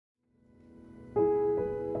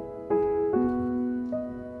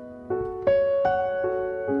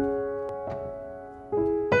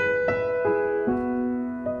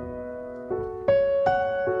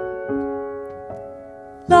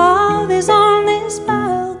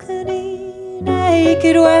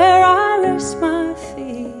seated where I rest my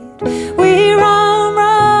feet. We roam,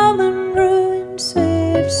 roam and ruin,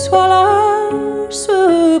 swift swallow,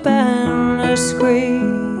 swoop and a screech.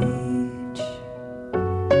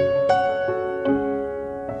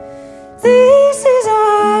 This is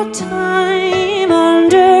our time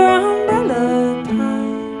under umbrella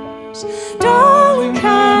pines. Darling,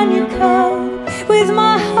 can you cope with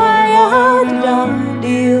my high-hearted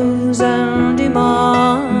ideals and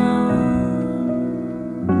demands?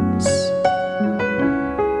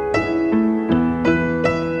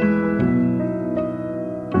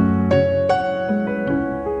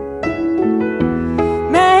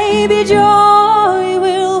 Maybe joy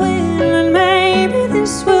will win, and maybe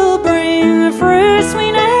this will bring the fruits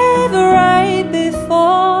we never ate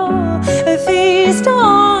before, a feast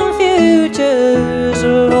on futures,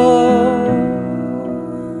 Lord.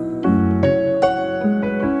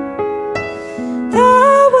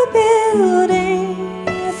 That we're building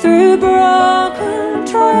through broken,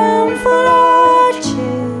 triumphal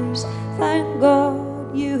arches. Thank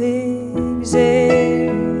God you exist.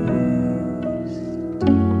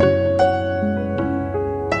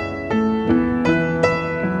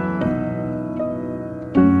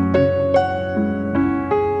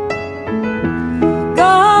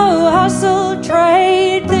 Hustle,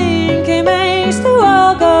 trade, thinking makes the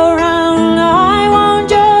world go round. I won't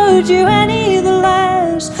judge you any the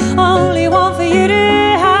less, only want for you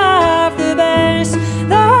to have the best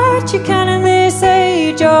that you can in this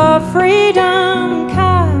age of freedom.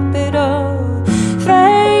 Capital,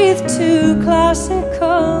 faith to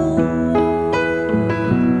classical.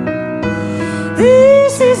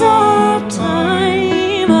 This is our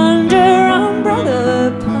time under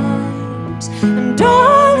umbrella pines, and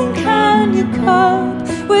darling, can you cope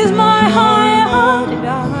with my high-hearted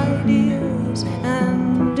ideals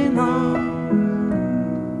and demands?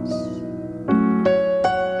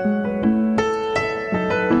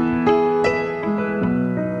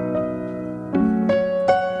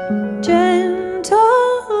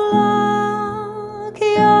 Gentle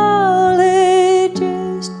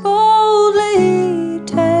archaeologist, boldly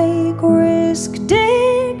take risk,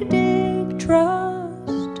 dig, dig,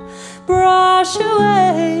 trust, brush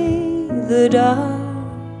away the dust.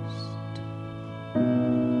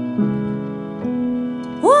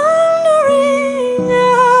 Wondering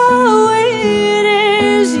how it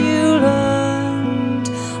is you learned.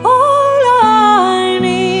 All I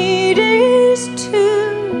need is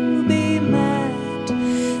to be met,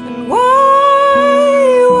 and why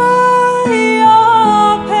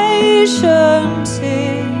your patience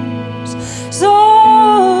is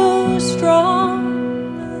so strong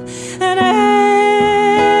and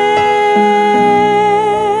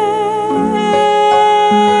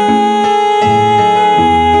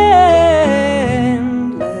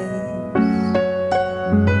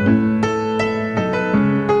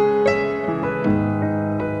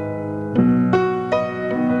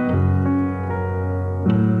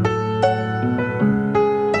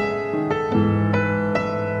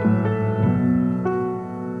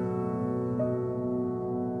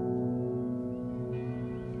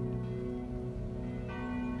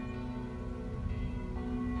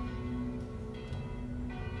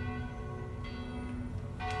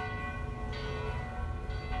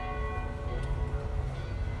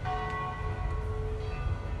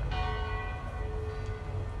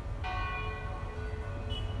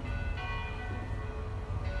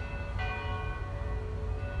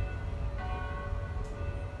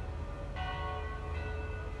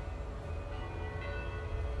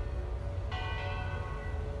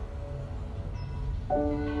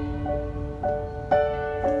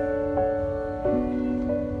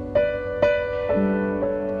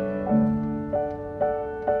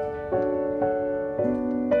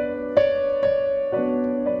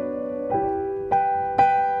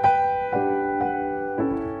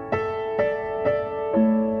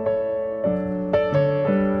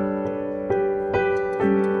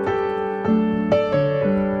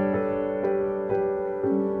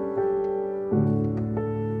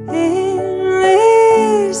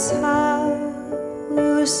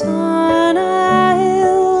on a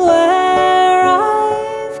hill where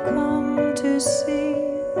I've come to see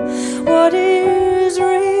what is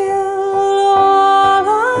real, all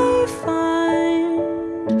I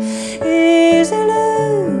find is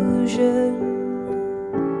illusion.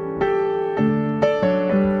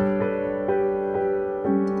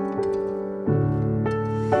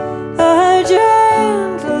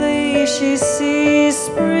 Gently she sees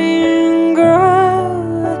spring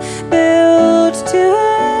grow, built to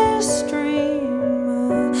a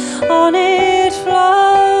stream. On it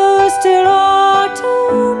flows till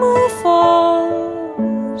autumn will fall.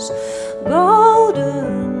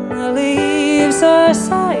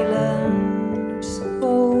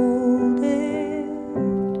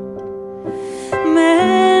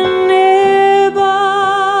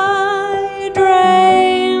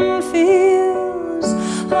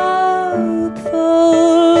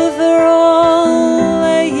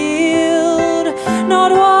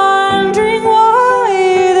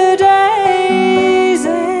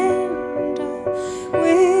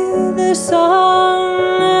 so